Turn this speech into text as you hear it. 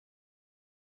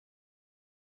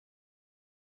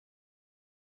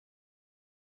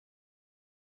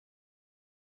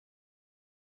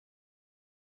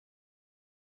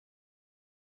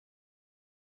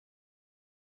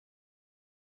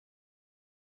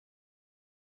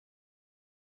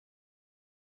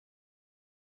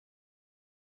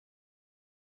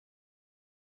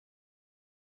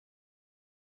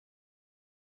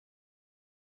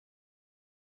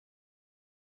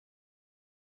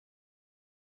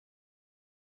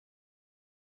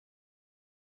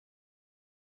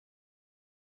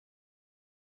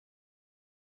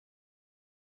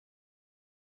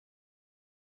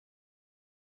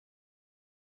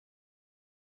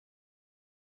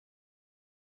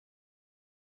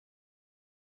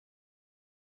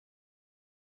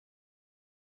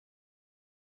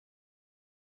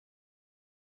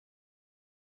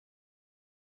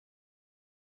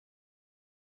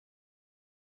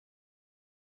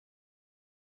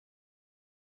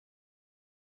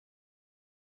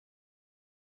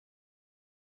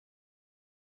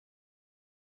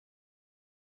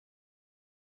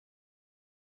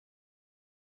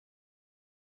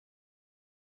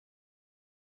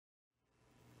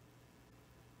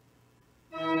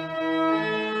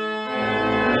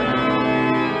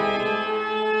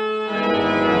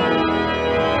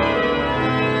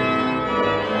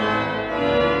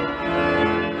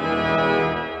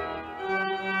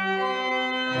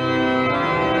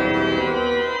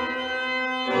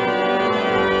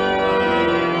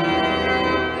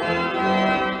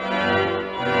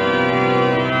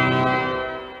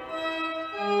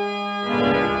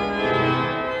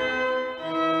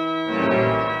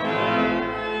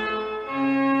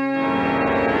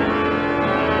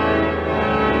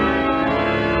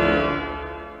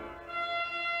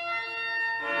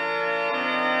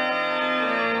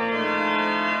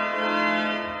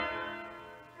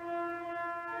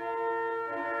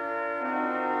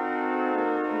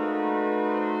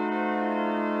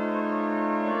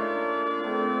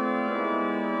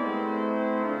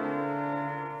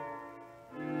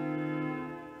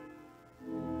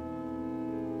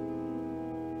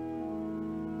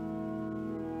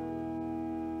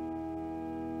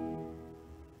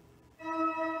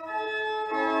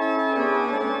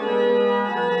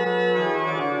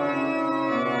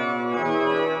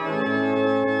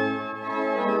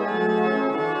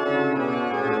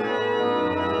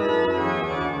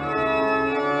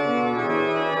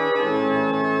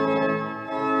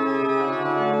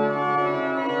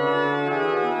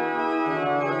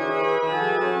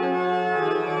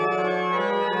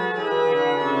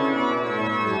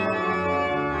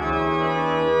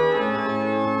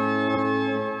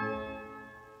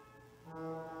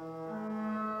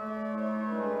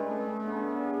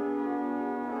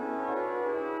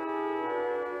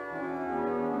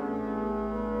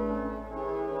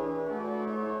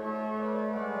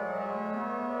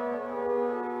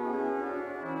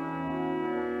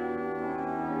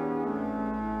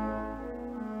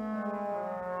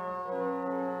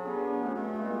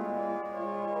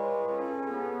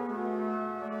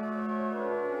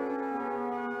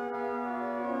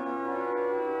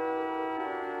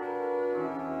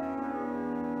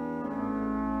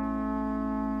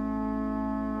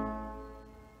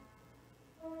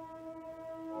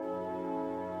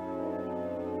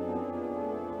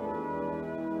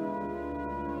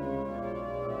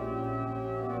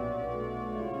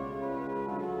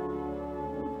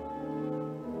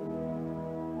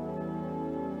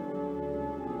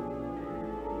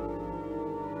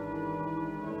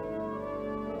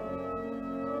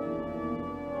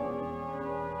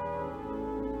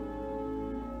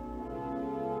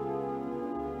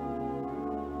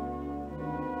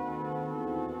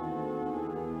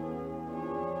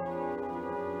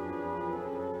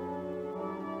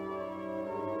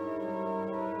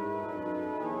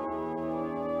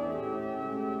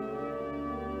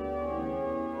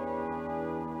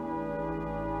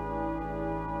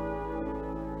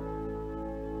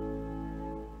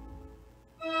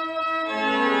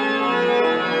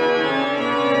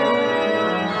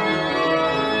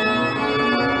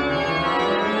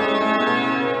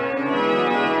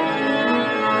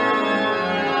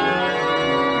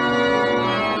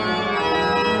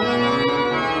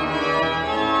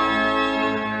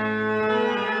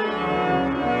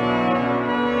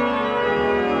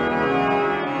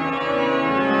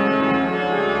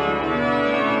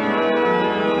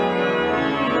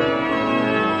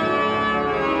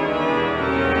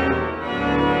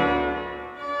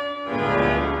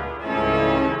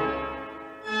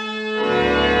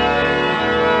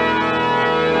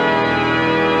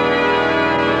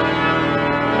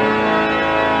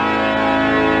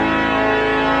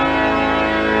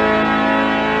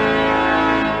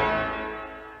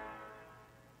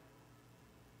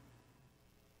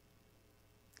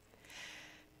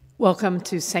Welcome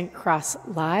to St. Cross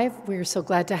Live. We're so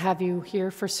glad to have you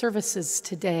here for services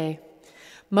today.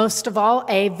 Most of all,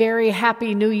 a very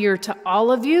happy new year to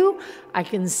all of you. I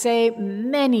can say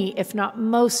many, if not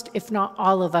most, if not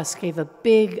all of us gave a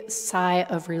big sigh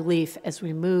of relief as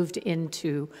we moved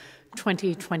into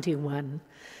 2021.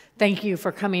 Thank you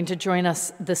for coming to join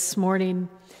us this morning.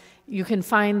 You can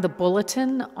find the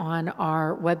bulletin on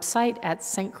our website at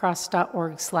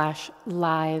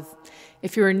stcross.org/live.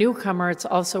 If you're a newcomer, it's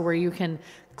also where you can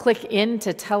click in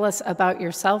to tell us about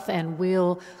yourself, and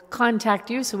we'll contact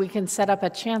you so we can set up a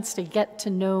chance to get to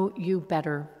know you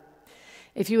better.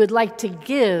 If you would like to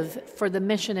give for the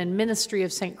mission and ministry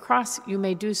of St. Cross, you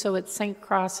may do so at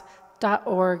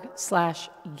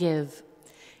stcross.org/give.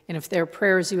 And if there are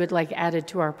prayers you would like added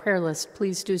to our prayer list,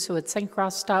 please do so at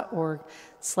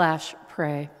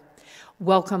stcross.org/pray.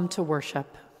 Welcome to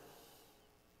worship.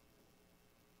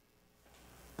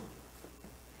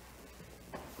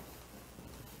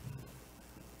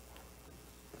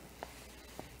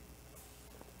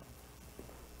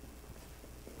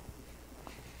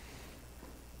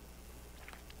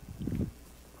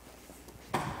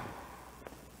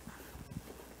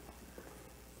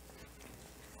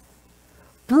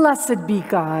 Blessed be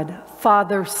God,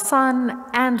 Father, Son,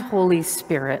 and Holy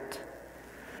Spirit.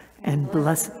 And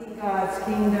blessed be God's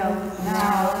kingdom,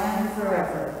 now and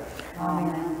forever.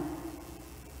 Amen.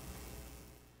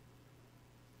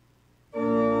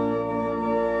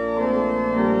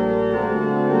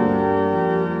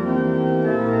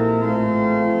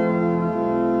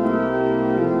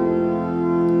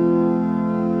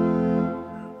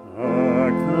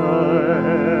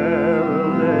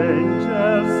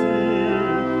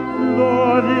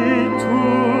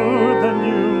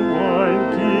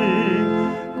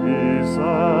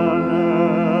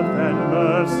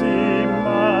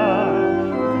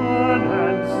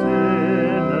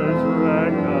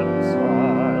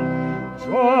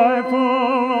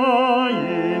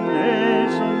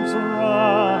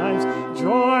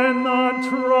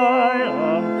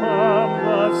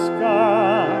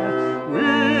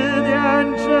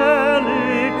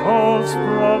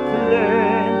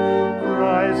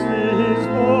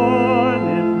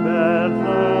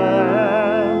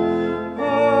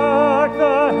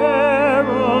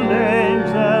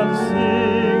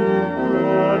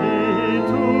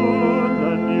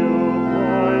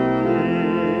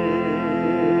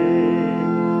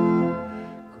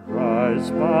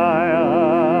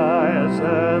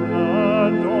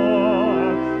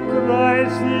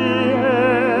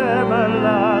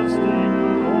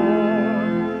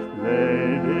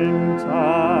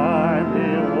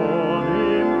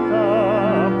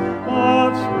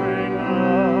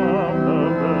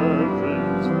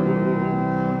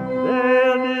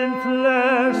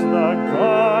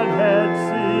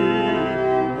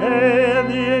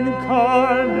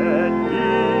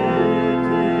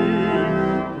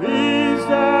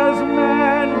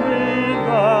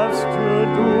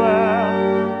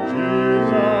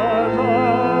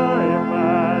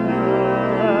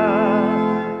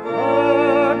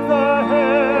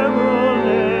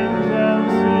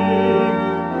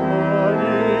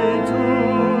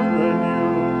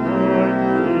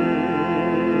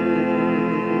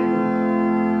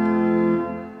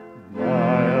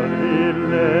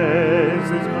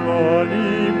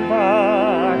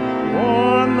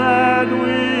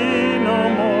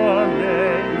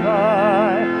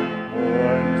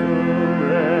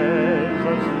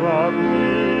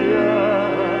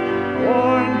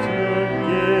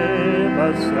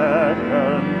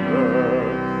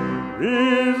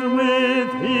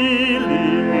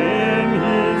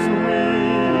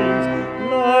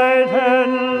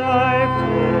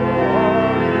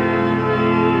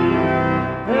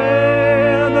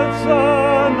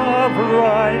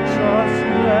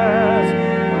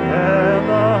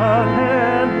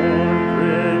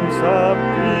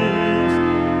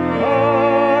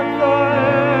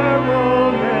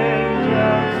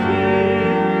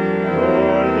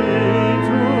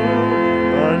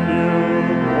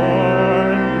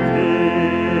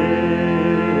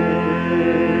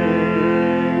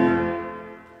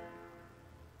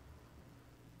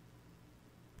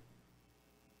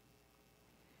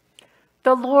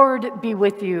 The Lord be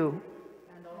with you.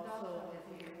 And also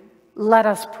with you. Let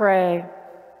us pray.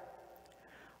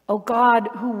 O God,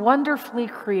 who wonderfully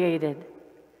created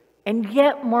and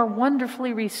yet more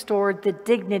wonderfully restored the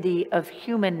dignity of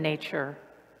human nature,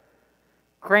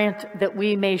 grant that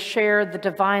we may share the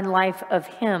divine life of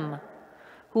him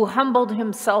who humbled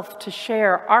himself to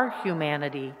share our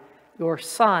humanity, your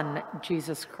Son,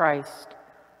 Jesus Christ.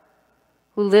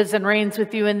 who lives and reigns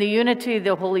with you in the unity of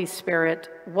the Holy Spirit,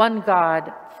 one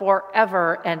God,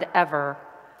 forever and ever.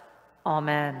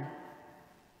 Amen.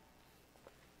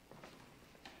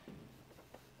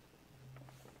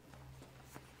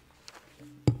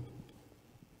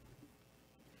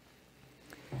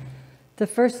 The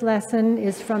first lesson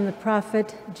is from the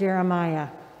prophet Jeremiah.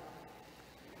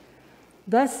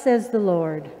 Thus says the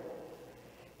Lord,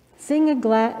 sing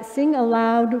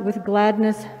aloud with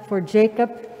gladness for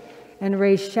Jacob, and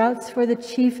raise shouts for the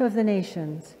chief of the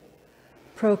nations.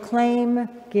 Proclaim,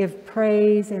 give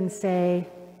praise, and say,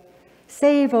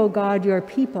 save, O God, your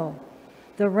people,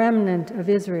 the remnant of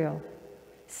Israel.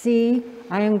 See,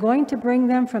 I am going to bring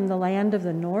them from the land of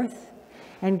the north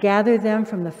and gather them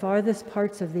from the farthest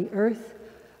parts of the earth,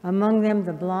 among them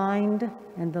the blind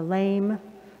and the lame,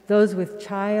 those with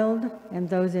child and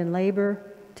those in labor,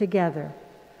 together.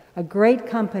 A great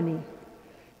company,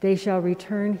 they shall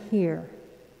return here.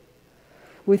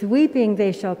 With weeping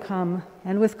they shall come,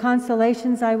 and with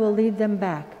consolations I will lead them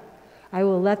back. I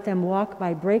will let them walk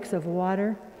by breaks of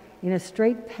water in a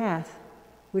straight path,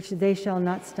 which they shall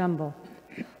not stumble.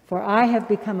 For I have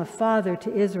become a father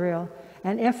to Israel,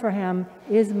 and Ephraim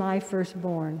is my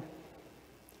firstborn.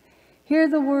 Hear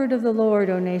the word of the Lord,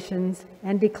 O nations,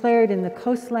 and declare it in the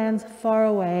coastlands far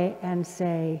away, and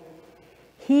say,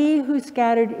 he who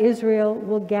scattered Israel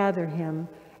will gather him,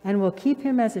 and will keep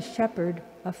him as a shepherd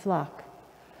a flock.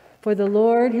 For the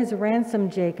Lord has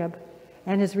ransomed Jacob,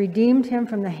 and has redeemed him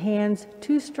from the hands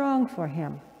too strong for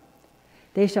him.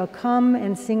 They shall come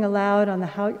and sing aloud on the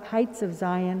heights of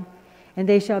Zion, and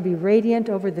they shall be radiant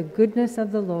over the goodness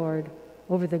of the Lord,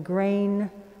 over the grain,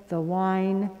 the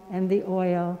wine, and the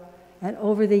oil, and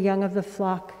over the young of the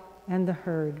flock and the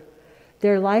herd.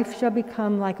 Their life shall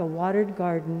become like a watered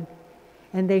garden,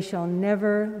 and they shall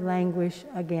never languish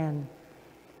again.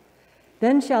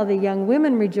 Then shall the young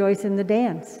women rejoice in the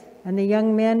dance, and the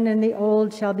young men and the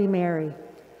old shall be merry.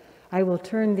 I will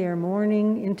turn their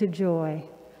mourning into joy.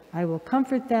 I will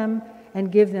comfort them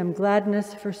and give them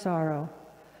gladness for sorrow.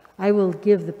 I will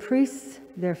give the priests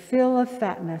their fill of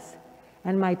fatness,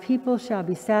 and my people shall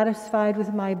be satisfied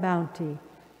with my bounty,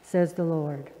 says the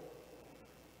Lord.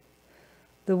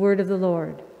 The word of the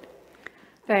Lord.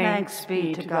 Thanks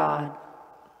be to God.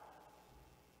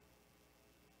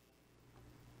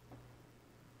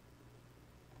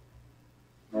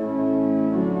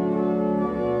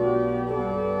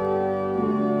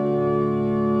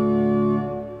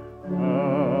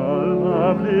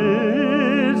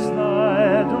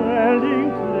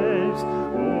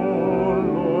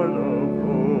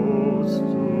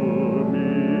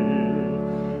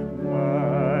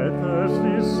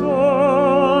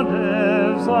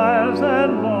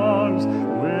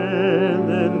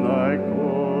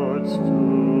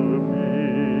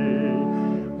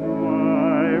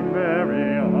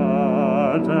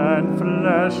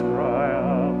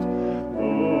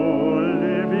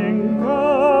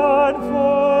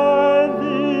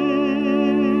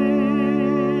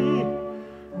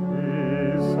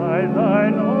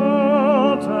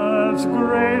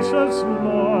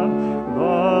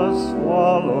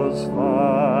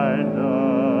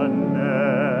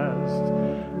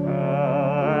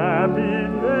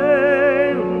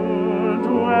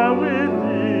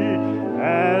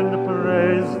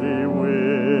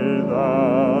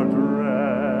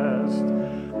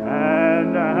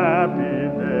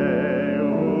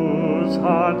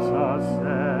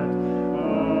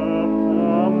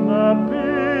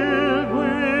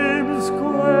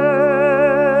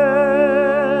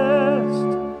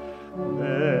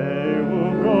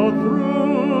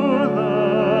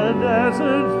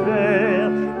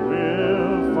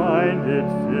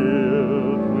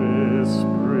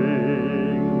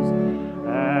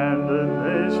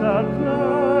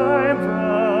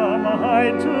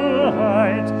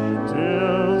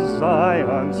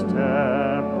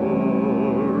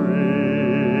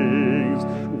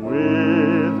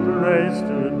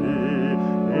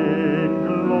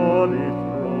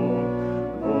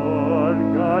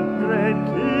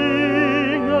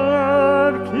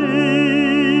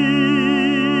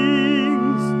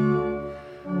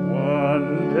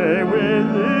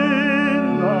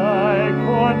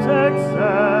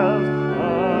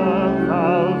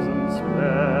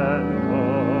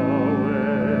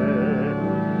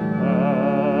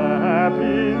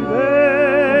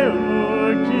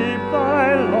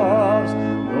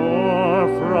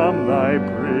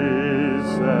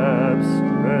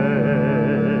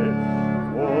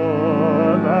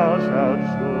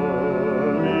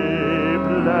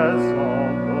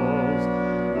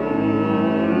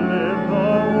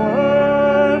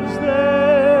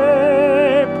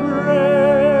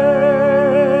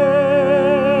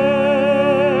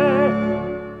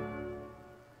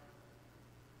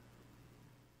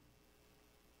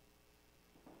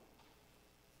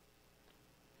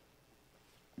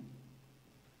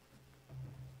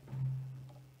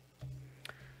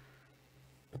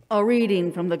 A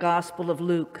reading from the Gospel of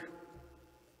Luke.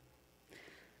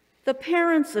 The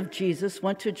parents of Jesus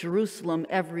went to Jerusalem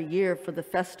every year for the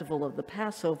festival of the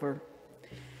Passover.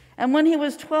 And when he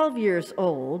was 12 years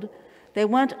old, they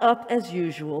went up as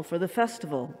usual for the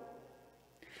festival.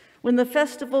 When the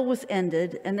festival was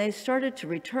ended and they started to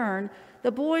return,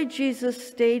 the boy Jesus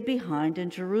stayed behind in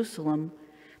Jerusalem,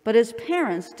 but his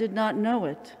parents did not know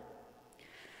it.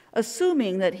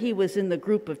 Assuming that he was in the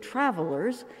group of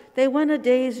travelers, they went a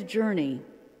day's journey.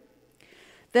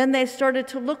 Then they started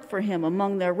to look for him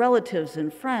among their relatives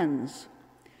and friends.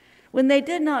 When they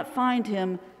did not find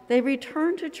him, they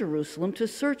returned to Jerusalem to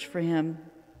search for him.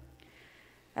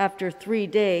 After 3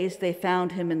 days, they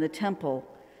found him in the temple,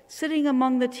 sitting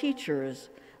among the teachers,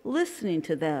 listening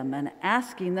to them and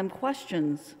asking them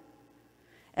questions.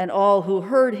 And all who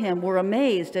heard him were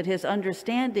amazed at his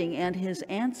understanding and his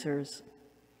answers.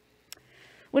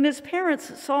 When his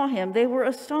parents saw him, they were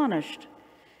astonished.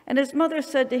 And his mother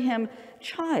said to him,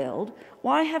 "Child,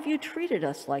 why have you treated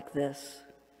us like this?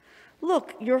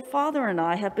 Look, your father and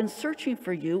I have been searching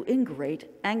for you in great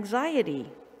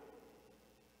anxiety."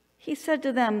 He said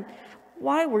to them,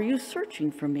 "Why were you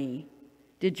searching for me?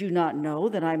 Did you not know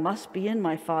that I must be in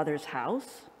my Father's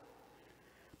house?"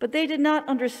 But they did not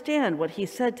understand what he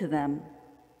said to them.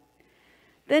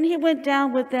 Then he went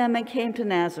down with them and came to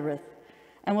Nazareth,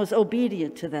 and was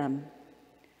obedient to them.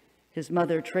 His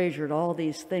mother treasured all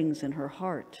these things in her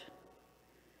heart.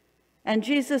 And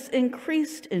Jesus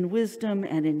increased in wisdom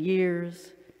and in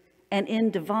years, and in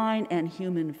divine and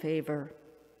human favor.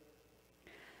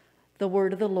 The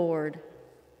word of the Lord.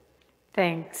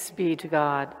 Thanks be to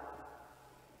God.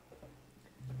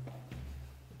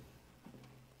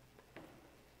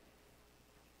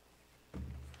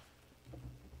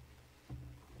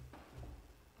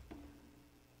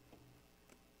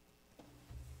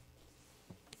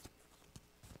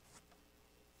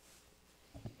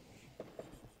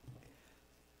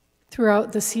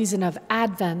 Throughout the season of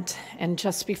Advent and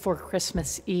just before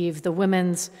Christmas Eve, the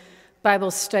Women's Bible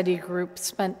Study Group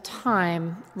spent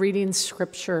time reading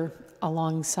scripture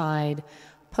alongside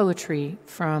poetry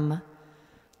from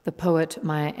the poet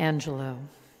Maya Angelou.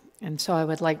 And so I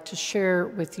would like to share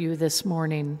with you this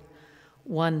morning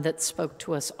one that spoke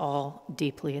to us all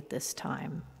deeply at this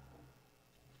time.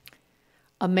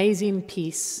 Amazing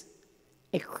Peace,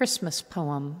 a Christmas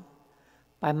poem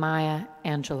by Maya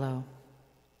Angelou.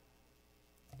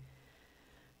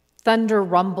 Thunder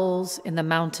rumbles in the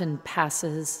mountain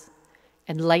passes,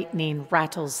 and lightning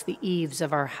rattles the eaves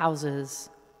of our houses.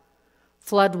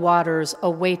 Flood waters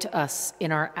await us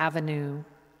in our avenue.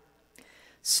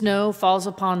 Snow falls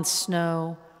upon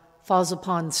snow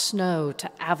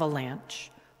to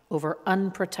avalanche over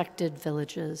unprotected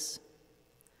villages.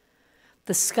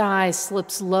 The sky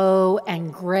slips low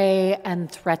and gray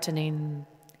and threatening.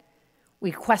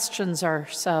 We question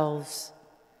ourselves.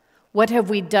 What have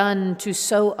we done to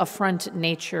so affront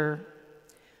nature?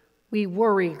 We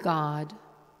worry, God.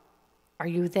 Are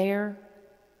you there?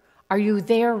 Are you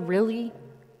there really?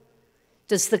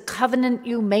 Does the covenant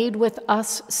you made with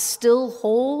us still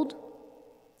hold?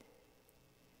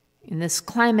 In this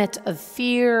climate of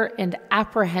fear and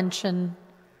apprehension,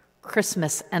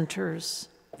 Christmas enters.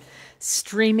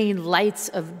 Streaming lights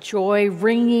of joy,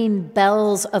 ringing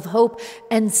bells of hope,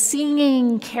 and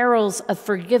singing carols of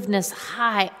forgiveness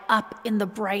high up in the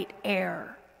bright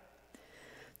air.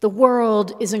 The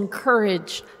world is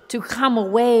encouraged to come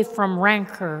away from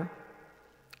rancor,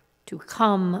 to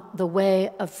come the way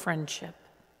of friendship.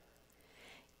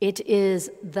 It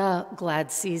is the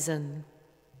glad season.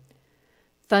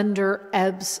 Thunder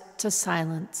ebbs to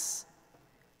silence,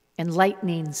 and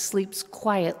lightning sleeps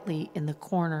quietly in the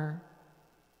corner.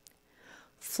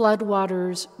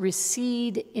 Floodwaters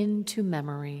recede into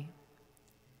memory.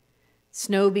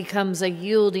 Snow becomes a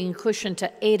yielding cushion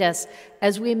to aid us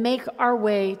as we make our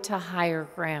way to higher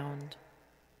ground.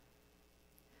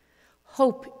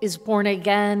 Hope is born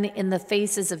again in the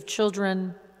faces of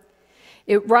children.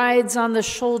 It rides on the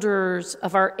shoulders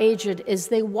of our aged as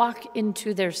they walk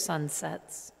into their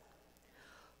sunsets.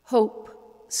 Hope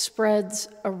spreads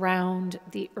around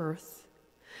the earth,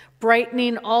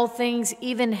 brightening all things,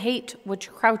 even hate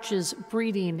which crouches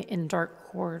breeding in dark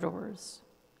corridors.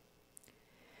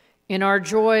 In our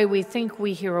joy, we think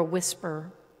we hear a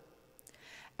whisper.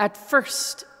 At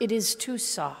first, it is too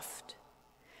soft.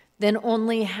 Then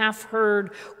only half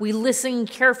heard, we listen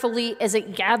carefully as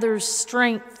it gathers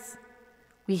strength.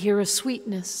 We hear a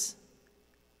sweetness.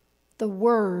 The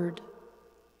word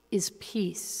is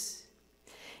peace.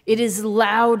 It is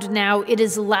loud now. It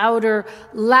is louder,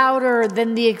 louder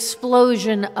than the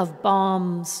explosion of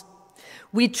bombs.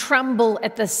 We tremble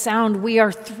at the sound. We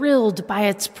are thrilled by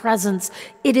its presence.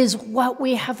 It is what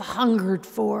we have hungered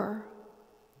for.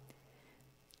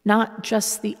 Not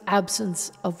just the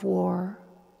absence of war,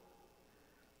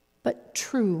 but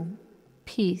true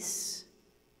peace,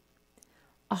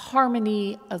 a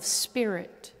harmony of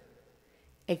spirit,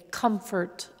 a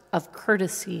comfort of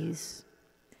courtesies,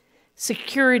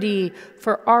 security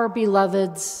for our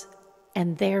beloveds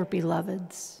and their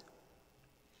beloveds.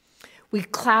 We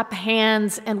clap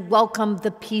hands and welcome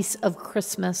the peace of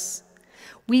Christmas.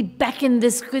 We beckon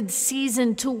this good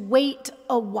season to wait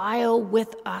a while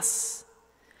with us.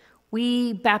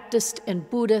 We, Baptist and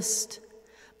Buddhist,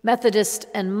 Methodist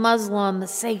and Muslim,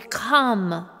 say,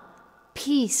 come,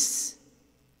 peace.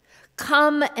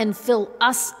 Come and fill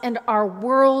us and our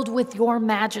world with your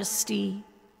majesty.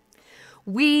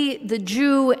 We, the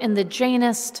Jew and the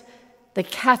Jainist, the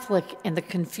Catholic and the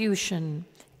Confucian,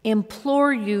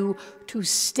 implore you to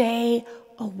stay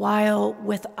a while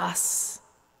with us,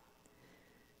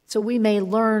 so we may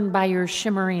learn by your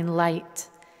shimmering light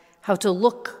how to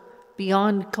look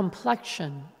beyond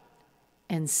complexion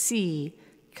and see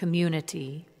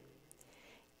community.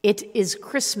 It is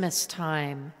Christmas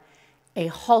time, a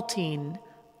halting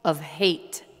of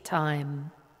hate time.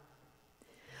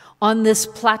 On this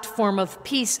platform of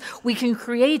peace, we can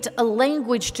create a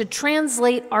language to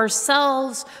translate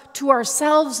ourselves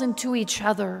and to each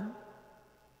other.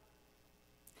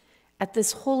 At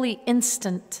this holy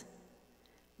instant,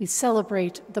 we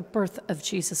celebrate the birth of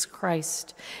Jesus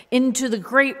Christ into the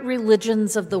great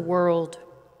religions of the world.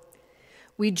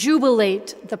 We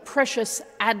jubilate the precious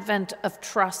advent of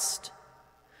trust.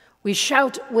 We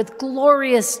shout with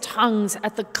glorious tongues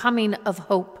at the coming of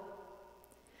hope.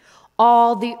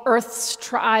 All the earth's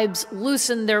tribes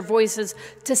loosen their voices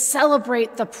to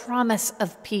celebrate the promise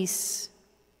of peace.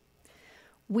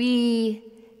 We,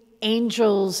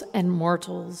 angels and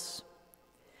mortals,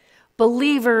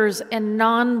 believers and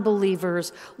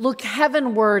non-believers, look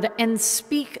heavenward and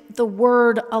speak the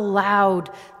word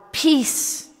aloud,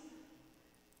 peace.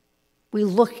 We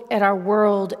look at our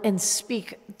world and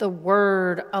speak the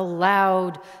word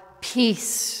aloud,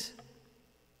 peace.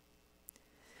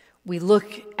 We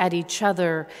look at each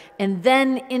other and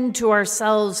then into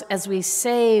ourselves as we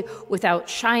say, without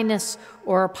shyness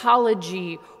or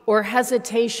apology or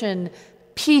hesitation,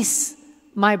 peace,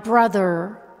 my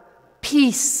brother,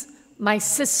 peace, my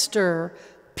sister,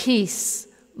 peace,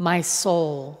 my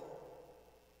soul.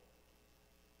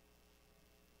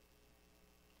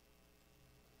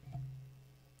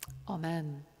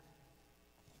 Amen.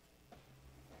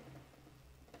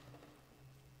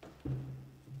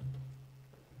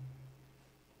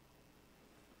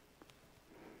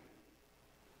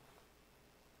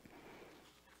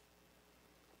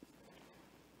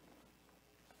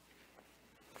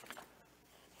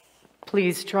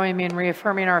 Please join me in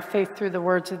reaffirming our faith through the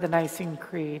words of the Nicene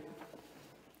Creed.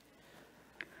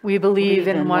 We believe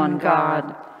in one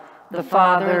God, the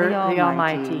Father, the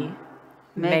Almighty,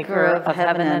 maker of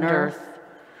heaven and earth,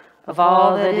 of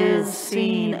all that is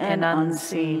seen and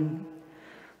unseen.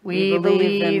 We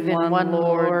believe in one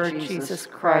Lord Jesus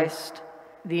Christ,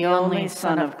 the only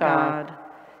Son of God,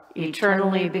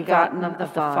 eternally begotten of the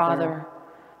Father,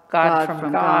 God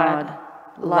from God,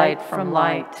 light from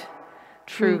light,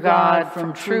 true God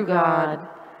from true God,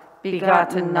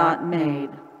 begotten, not made,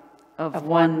 of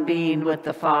one being with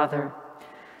the Father.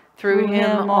 Through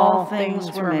him all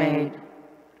things were made.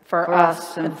 For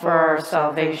us and for our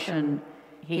salvation,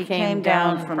 he came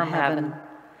down from heaven.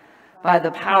 By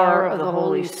the power of the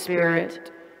Holy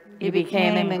Spirit, he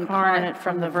became incarnate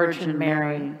from the Virgin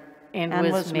Mary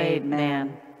and was made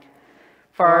man.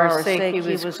 For our sake he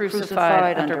was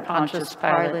crucified under Pontius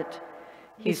Pilate.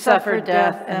 He suffered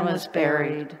death and was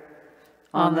buried.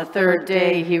 On the third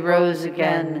day he rose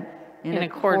again in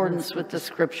accordance with the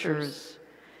Scriptures.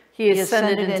 He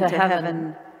ascended into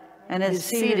heaven and is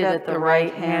seated at the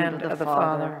right hand of the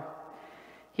Father.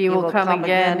 He will come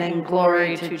again in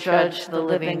glory to judge the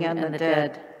living and the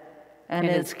dead, and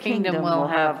his kingdom will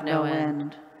have no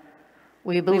end.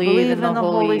 We believe in the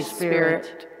Holy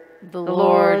Spirit, the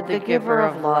Lord, the giver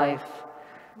of life,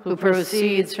 who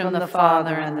proceeds from the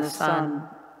Father and the Son,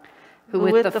 who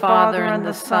with the Father and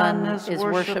the Son is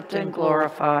worshipped and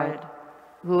glorified,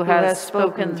 who has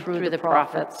spoken through the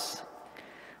prophets.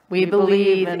 We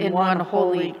believe in one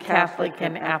holy Catholic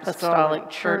and Apostolic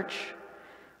Church.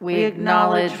 We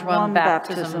acknowledge one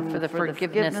baptism for the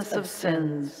forgiveness of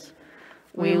sins.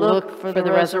 We look for the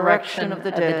resurrection of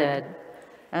the dead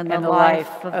and the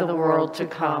life of the world to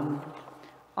come.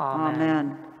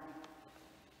 Amen.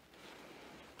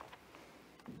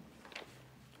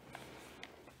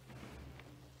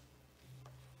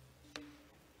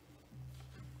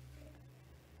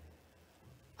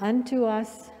 Unto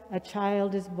us a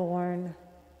child is born,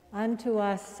 unto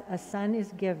us a son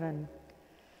is given.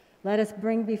 Let us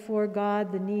bring before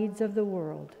God the needs of the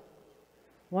world.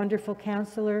 Wonderful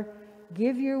Counselor,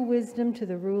 give your wisdom to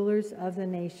the rulers of the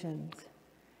nations.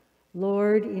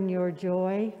 Lord, in your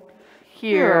joy,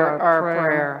 hear our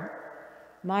prayer.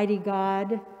 Mighty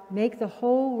God, make the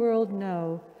whole world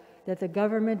know that the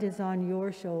government is on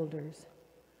your shoulders.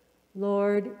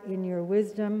 Lord, in your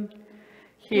wisdom,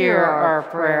 hear our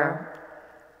prayer.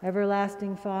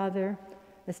 Everlasting Father,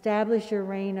 establish your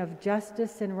reign of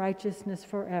justice and righteousness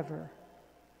forever.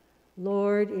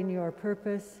 Lord, in your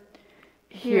purpose,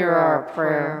 hear our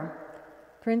prayer.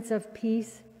 Prince of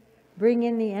Peace, bring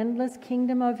in the endless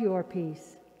kingdom of your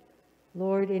peace.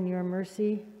 Lord, in your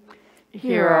mercy,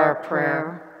 hear our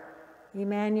prayer.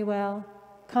 Emmanuel,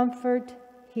 comfort,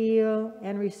 heal,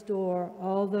 and restore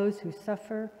all those who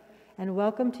suffer, and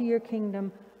welcome to your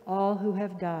kingdom all who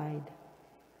have died.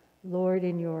 Lord,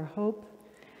 in your hope,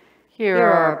 hear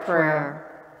our prayer.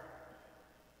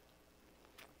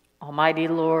 Almighty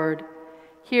Lord,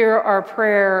 hear our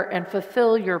prayer and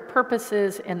fulfill your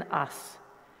purposes in us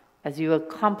as you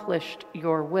accomplished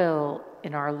your will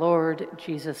in our Lord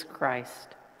Jesus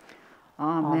Christ.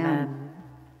 Amen.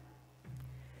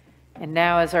 And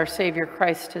now, as our Savior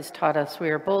Christ has taught us, we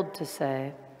are bold to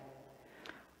say,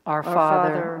 Our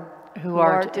Father, who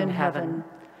art in heaven,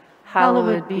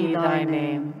 hallowed be thy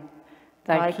name.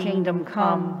 Thy kingdom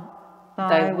come,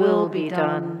 thy will be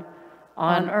done,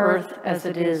 on earth as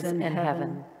it is in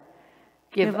heaven.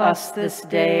 Give us this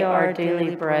day our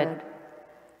daily bread,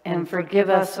 and forgive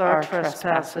us our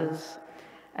trespasses,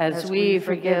 as we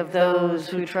forgive those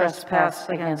who trespass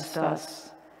against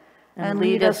us. And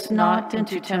lead us not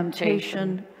into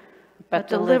temptation, but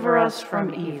deliver us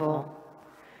from evil.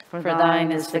 For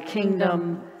thine is the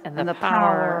kingdom, and the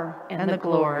power, and the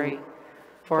glory,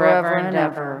 forever and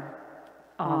ever.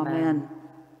 Amen.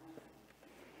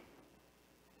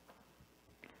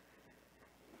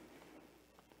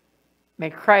 May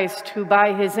Christ, who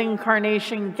by his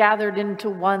incarnation gathered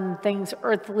into one things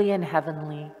earthly and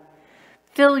heavenly,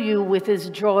 fill you with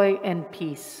his joy and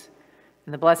peace.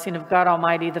 And the blessing of God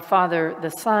Almighty, the Father,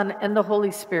 the Son, and the Holy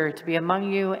Spirit to be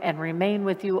among you and remain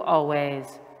with you always.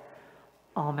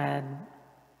 Amen.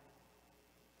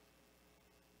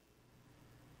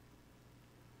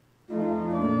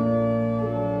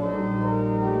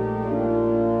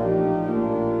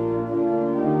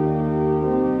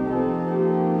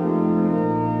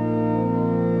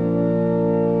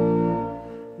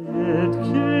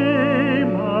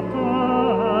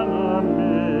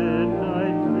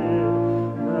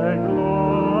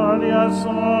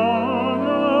 Song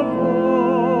of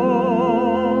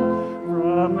woe,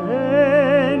 from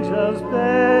angels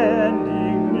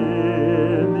bending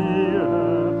near the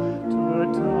earth to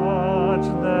touch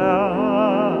their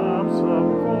harps of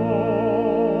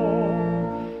gold.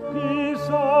 Peace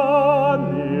on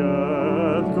the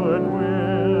earth,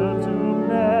 goodwill to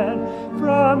men,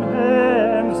 from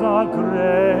hands our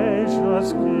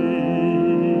gracious King.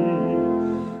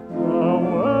 The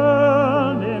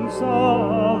world in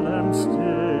solemn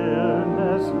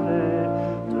stillness lay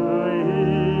to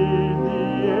hear the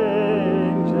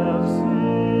angels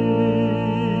sing.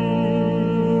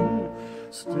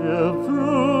 Still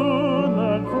through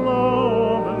the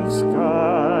cloven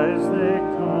skies they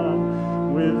come,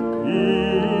 with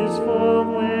peaceful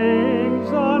wings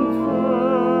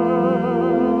unfurled,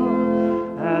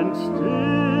 and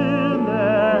still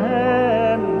their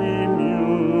heavenly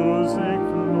music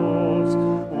flows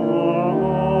o'er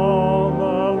all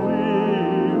the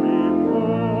weary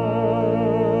world.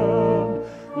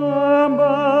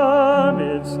 Above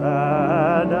its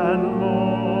sad and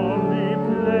lonely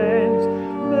plains,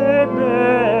 they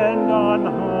bend on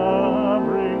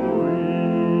hovering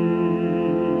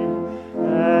wing,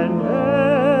 and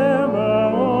ever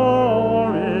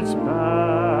o'er its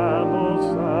babel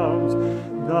sounds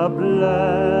the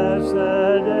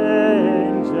blessed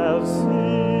angels sing.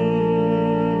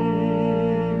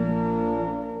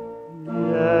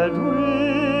 Yet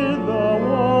with the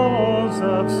woes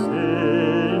of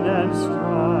sin and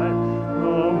strife,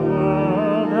 the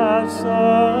world has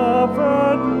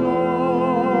suffered long.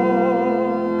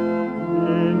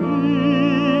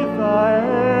 Beneath thy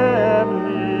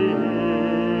heavenly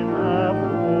hymn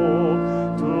uphold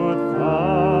to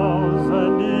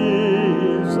 1,000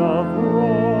 years of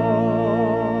wrong,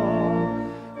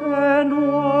 and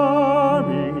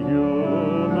warming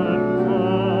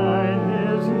humankind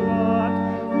is not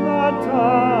the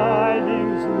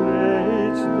tidings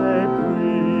which they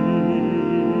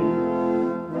bring.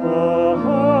 Oh,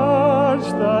 hush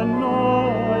the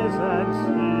noise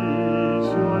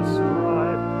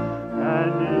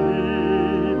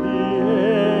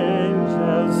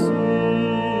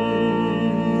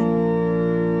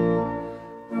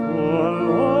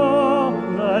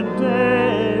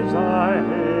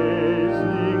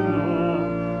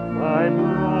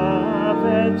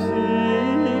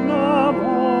cleansing of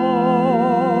all,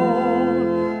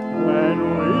 when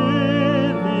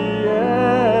with the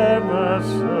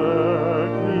ever-circling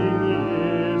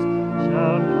years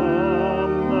shall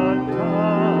come the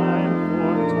time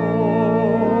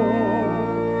foretold,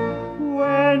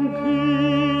 when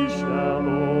peace shall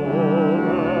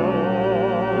over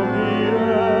all the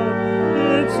earth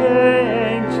its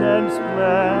ancient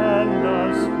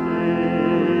splendors fling,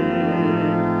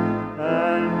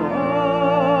 and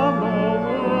all the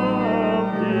world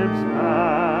gives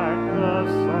back the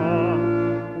song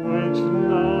which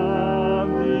now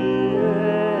the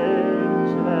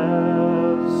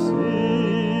angels sing.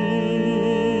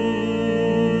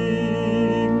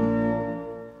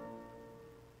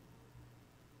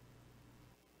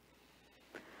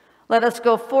 Let us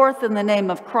go forth in the name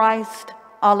of Christ.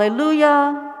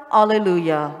 Alleluia,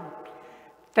 alleluia.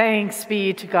 Thanks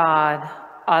be to God.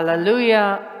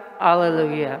 Alleluia,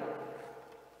 alleluia.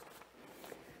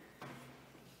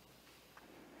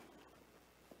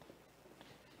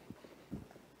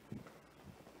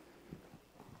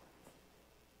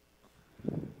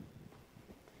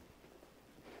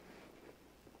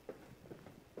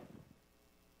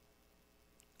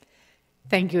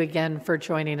 Thank you again for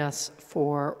joining us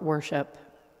for worship.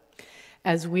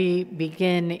 As we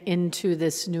begin into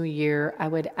this new year, I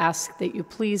would ask that you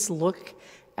please look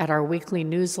at our weekly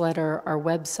newsletter, our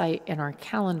website, and our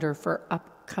calendar for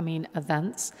upcoming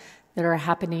events that are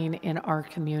happening in our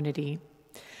community.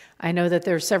 I know that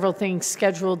there are several things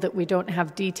scheduled that we don't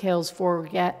have details for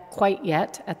quite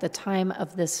yet at the time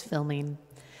of this filming,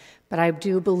 but I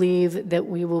do believe that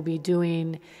we will be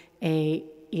doing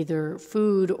either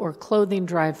food or clothing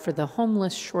drive for the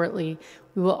homeless shortly.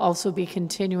 We will also be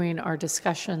continuing our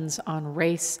discussions on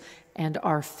race and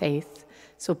our faith.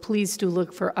 So please do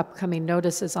look for upcoming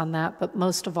notices on that. But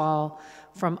most of all,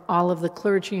 from all of the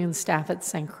clergy and staff at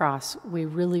St. Cross, we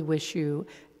really wish you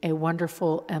a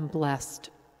wonderful and blessed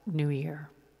New Year.